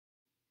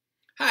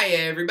Hi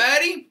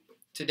everybody!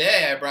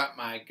 Today I brought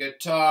my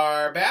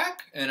guitar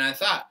back and I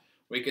thought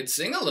we could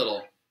sing a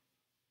little.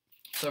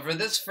 So for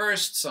this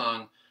first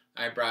song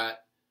I brought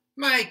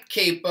my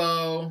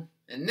capo,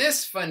 and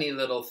this funny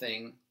little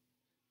thing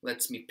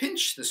lets me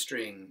pinch the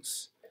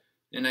strings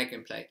and I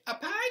can play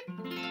up high,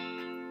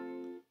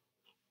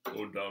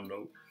 go down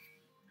low,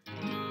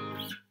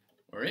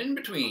 or in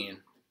between.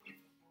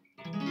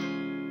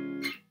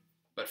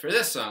 But for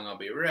this song I'll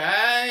be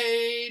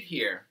right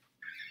here.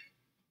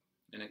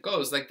 And it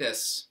goes like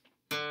this.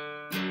 Over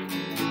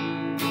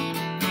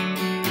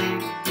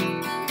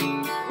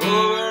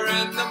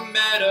in the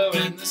meadow,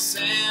 in the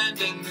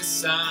sand, in the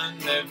sun,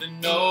 lived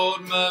an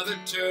old mother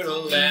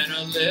turtle and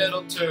a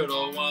little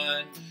turtle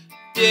one.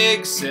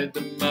 Dig, said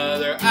the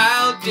mother,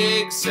 I'll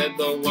dig, said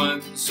the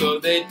one. So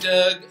they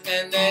dug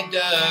and they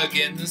dug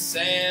in the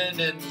sand,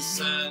 in the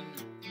sun.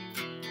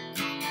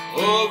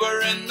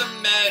 Over in the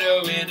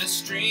meadow, in a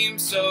stream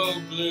so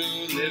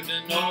blue, lived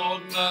an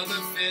old mother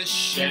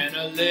fish and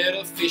a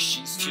little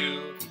fishies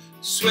too.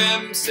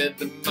 Swim, said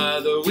the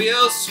mother,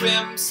 we'll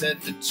swim,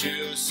 said the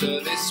two. So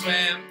they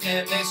swam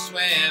and they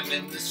swam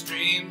in the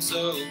stream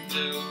so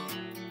blue.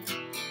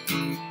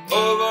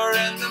 Over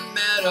in the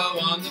meadow,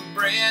 on the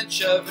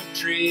branch of a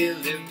tree,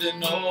 lived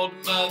an old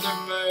mother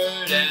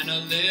bird and a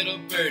little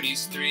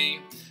birdies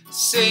three.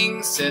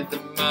 Sing, said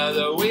the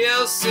mother,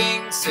 we'll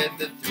sing, said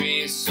the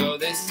three. So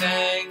they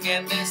sang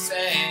and they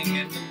sang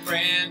in the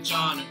branch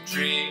on a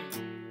tree.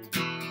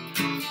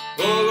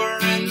 Over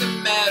in the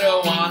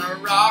meadow, on a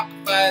rock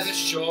by the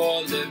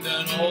shore, lived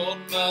an old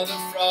mother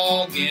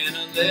frog and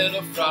a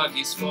little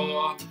froggies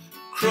four.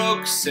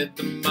 Croak, said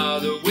the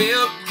mother,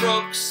 we'll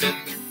croak, said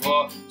the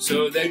four.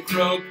 So they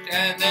croaked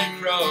and they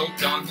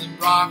croaked on the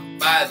rock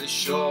by the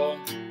shore.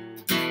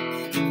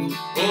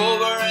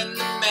 Over in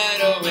the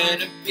meadow,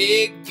 in a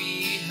big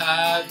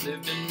beehive,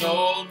 lived an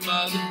old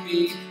mother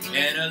bee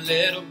and a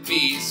little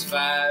bees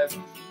five.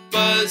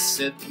 Buzz,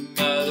 said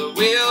the mother,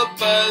 we'll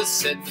buzz,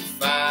 said the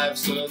five.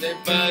 So they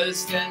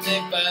buzzed and they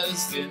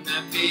buzzed in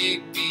that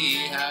big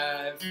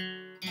beehive.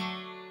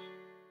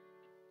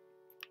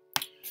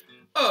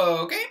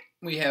 Okay,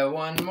 we have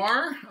one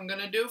more I'm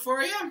gonna do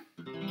for you.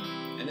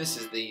 And this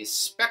is the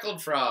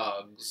speckled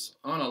frogs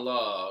on a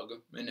log.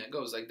 And it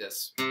goes like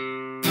this.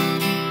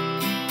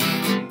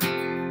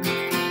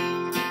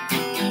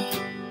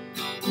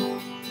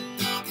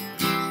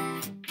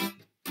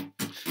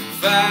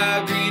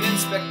 5 green and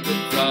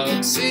speckled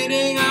frogs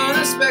sitting on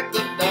a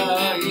speckled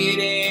log,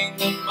 eating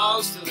the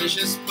most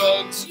delicious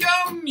bugs.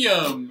 Yum,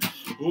 yum!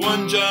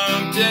 One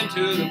jumped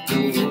into the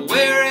pool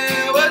where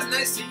it was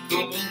nice and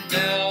cool.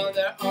 Now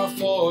there are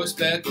 4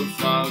 speckled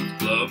frogs.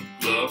 Glub,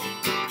 glub.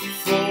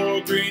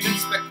 4 green and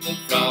speckled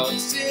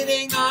frogs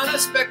sitting on a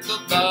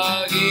speckled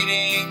log,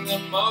 eating the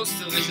most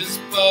delicious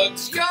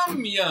bugs.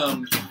 Yum,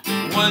 yum!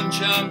 One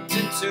jumped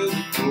into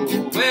the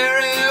pool where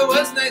it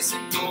was nice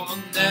and cool.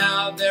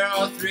 Now there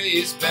are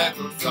 3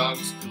 speckled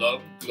frogs.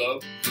 Glub,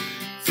 glub.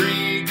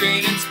 3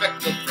 green and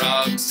speckled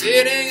frogs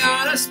sitting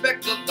on a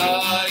speckled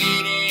log,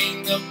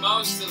 eating the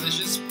most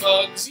delicious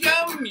bugs.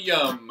 Yum,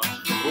 yum!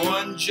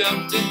 One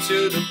jumped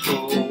into the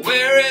pool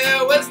where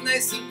it was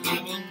nice and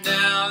cool.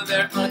 Now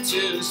there are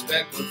 2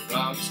 speckled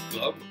frogs.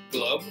 Glub,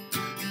 glub.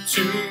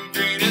 2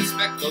 green and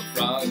speckled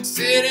frogs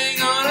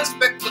sitting on a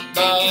speckled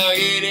log,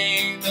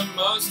 eating the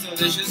most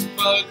delicious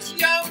bugs.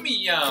 Yum,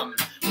 yum!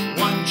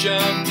 One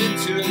jumped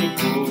into the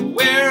pool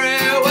where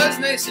it was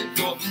nice and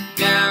cool.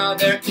 Now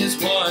there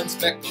is 1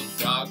 speckled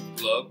frog.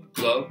 Glub,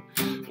 glub.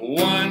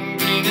 1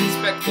 green and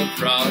speckled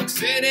frog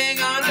sitting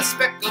on a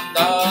speckled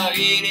log,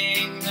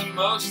 eating the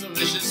most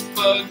delicious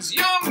bugs.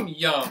 Yum,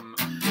 yum!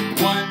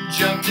 One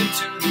jumped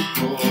into the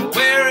pool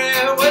where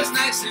it was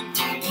nice and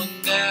cool.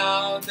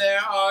 Now there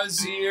are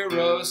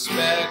 0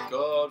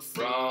 speckled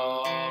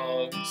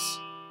frogs.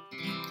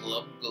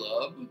 Glub,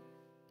 glub.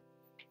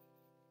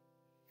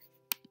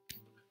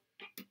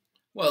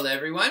 Well,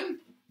 everyone,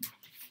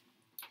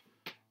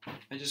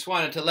 I just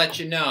wanted to let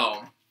you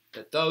know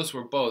that those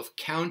were both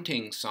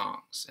counting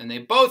songs, and they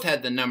both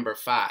had the number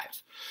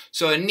 5.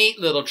 So a neat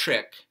little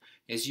trick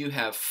is you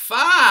have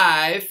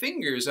 5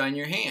 fingers on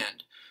your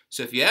hand.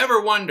 So if you ever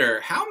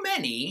wonder how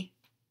many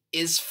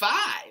is 5,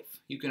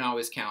 you can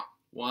always count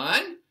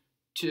 1,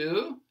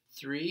 2,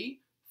 3,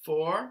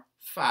 4,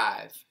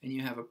 5. And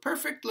you have a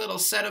perfect little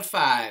set of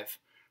 5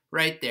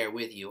 right there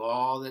with you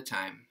all the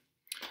time.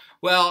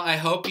 Well, I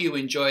hope you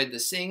enjoyed the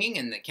singing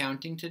and the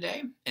counting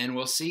today, and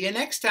we'll see you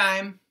next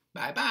time.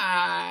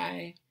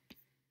 Bye-bye.